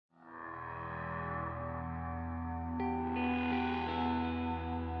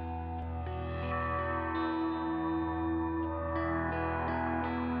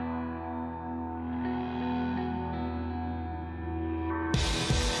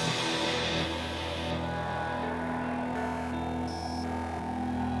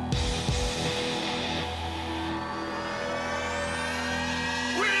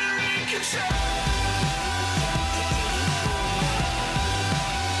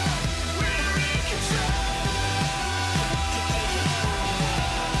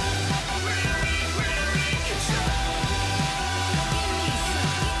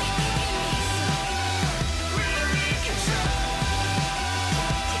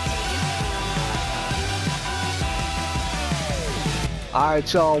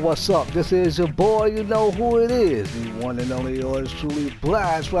Alright y'all, what's up? This is your boy, you know who it is. The one and only yours truly,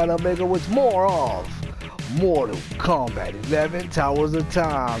 Blastrydermega, with more of Mortal Kombat 11 Towers of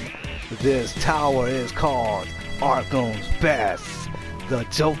Time. This tower is called Arkham's Best, the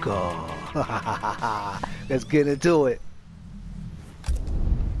Joker. Let's get into it.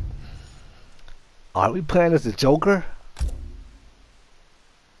 Are we playing as the Joker?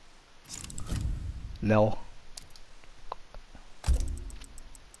 No.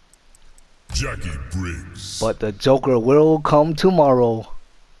 Jackie Briggs. But the Joker will come tomorrow.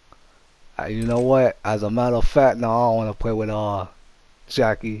 You know what? As a matter of fact, no, I don't want to play with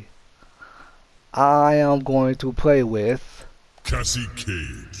Jackie. I am going to play with Cassie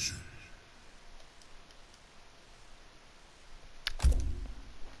Cage.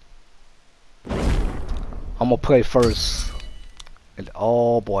 I'm gonna play first. And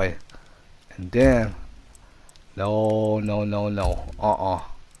oh boy. And then no.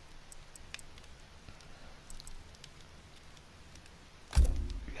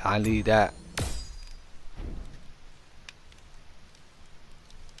 I need that.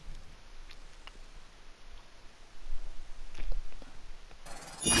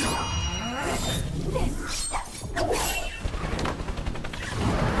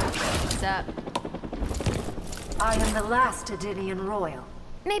 What's up? I am the last Adinian royal.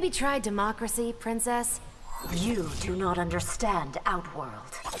 Maybe try democracy, princess? You do not understand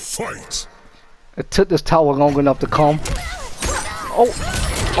Outworld. Fight! It took this tower long enough to come.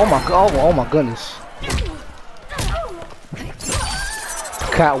 Oh my god! Oh my goodness!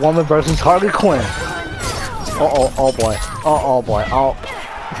 Catwoman versus Harley Quinn. Oh boy! Oh boy! Oh.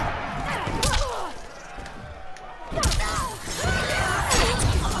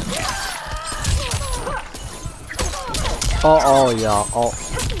 Oh yeah! Oh.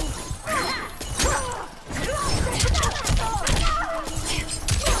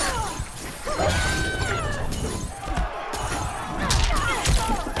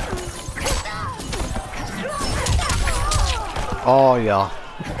 Oh yeah.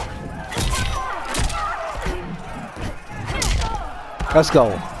 Let's go.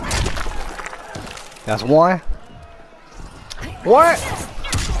 That's one. What?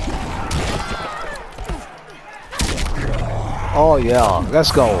 Oh yeah.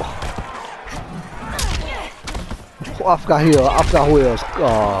 Let's go. Oh, I forgot here. I forgot who else.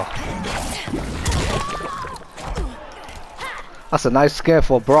 That's a nice skin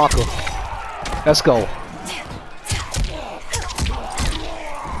for Baraka. Let's go.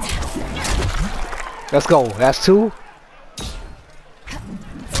 Let's go. That's two.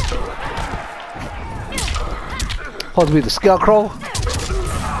 Supposed to be the Scarecrow.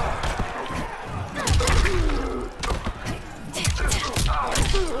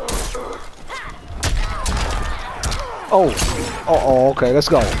 Oh, okay. Let's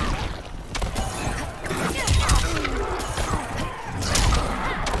go.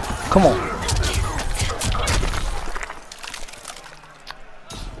 Come on.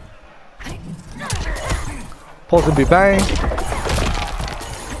 Supposed to be bang.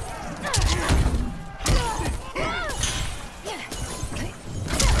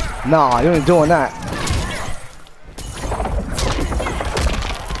 Nah, you ain't doing that.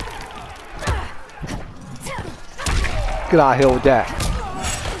 Get out of here with that.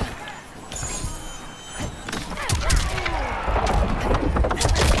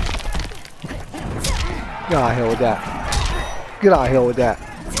 Get out of here with that. Get out of here with that.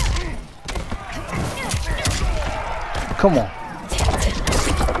 Come on.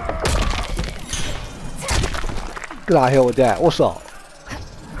 Get out of here with that. What's up?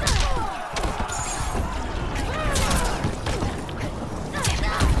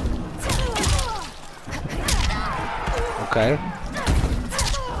 Okay.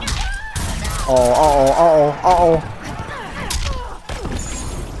 Uh-oh.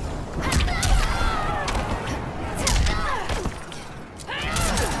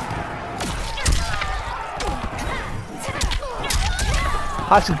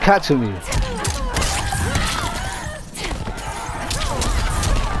 How's she catching me?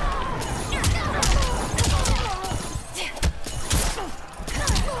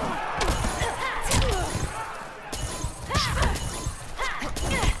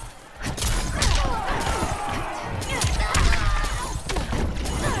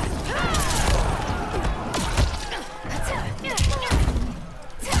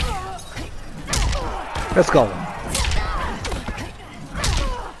 Let's go.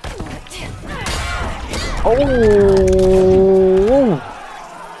 Oh!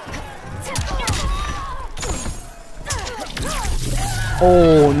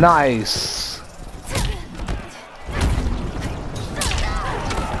 Oh, nice.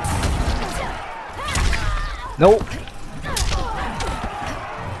 Nope.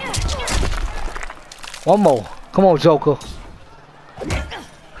 One more. Come on, Joker.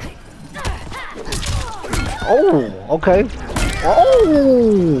 Oh, okay.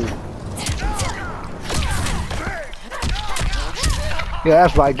 Oh. Yeah,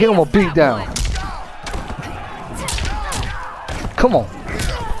 that's right. Give him a beat down. Come on.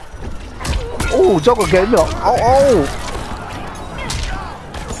 Oh, Joker gave me a... Oh.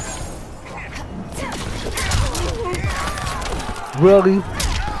 Really?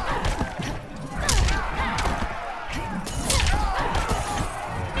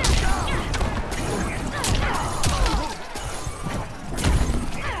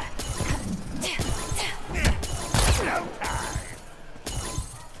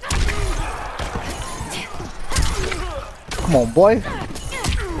 Come on, boy.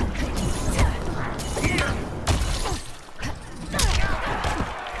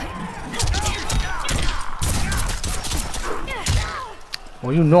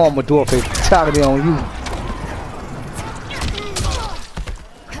 Well, you know I'm gonna do a fatality on you.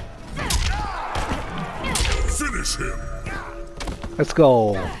 Finish him. Let's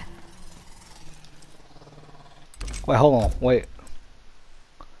go. Wait, hold on. Wait.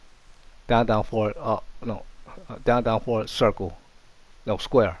 Down forward. No. Down forward. Circle. No,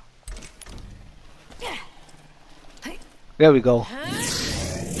 square. There we go.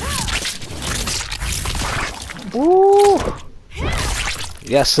 Ooh.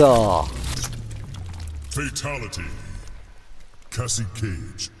 Yes, sir. Fatality. Cassie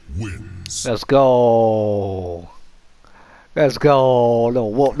Cage wins. Let's go. Let's go. No,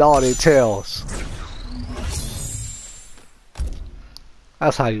 whoop all their tails.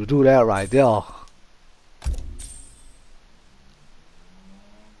 That's how you do that right there.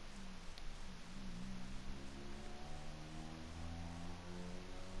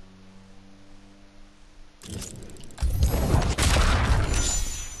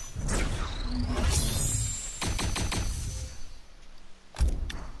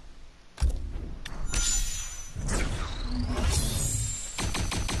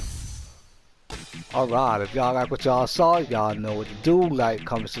 Alright, if y'all like what y'all saw, y'all know what to do. Like,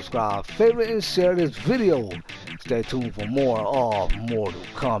 comment, subscribe, favorite, and share this video. Stay tuned for more of Mortal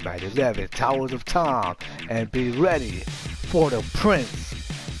Kombat 11 Towers of Time. And be ready for the for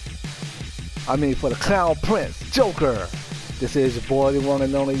the Clown Prince, Joker. This is your boy, the one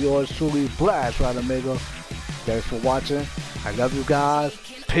and only yours truly, Blastrydermega. Thanks for watching. I love you guys.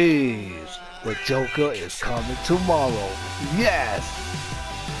 Peace. But Joker is coming tomorrow. Yes!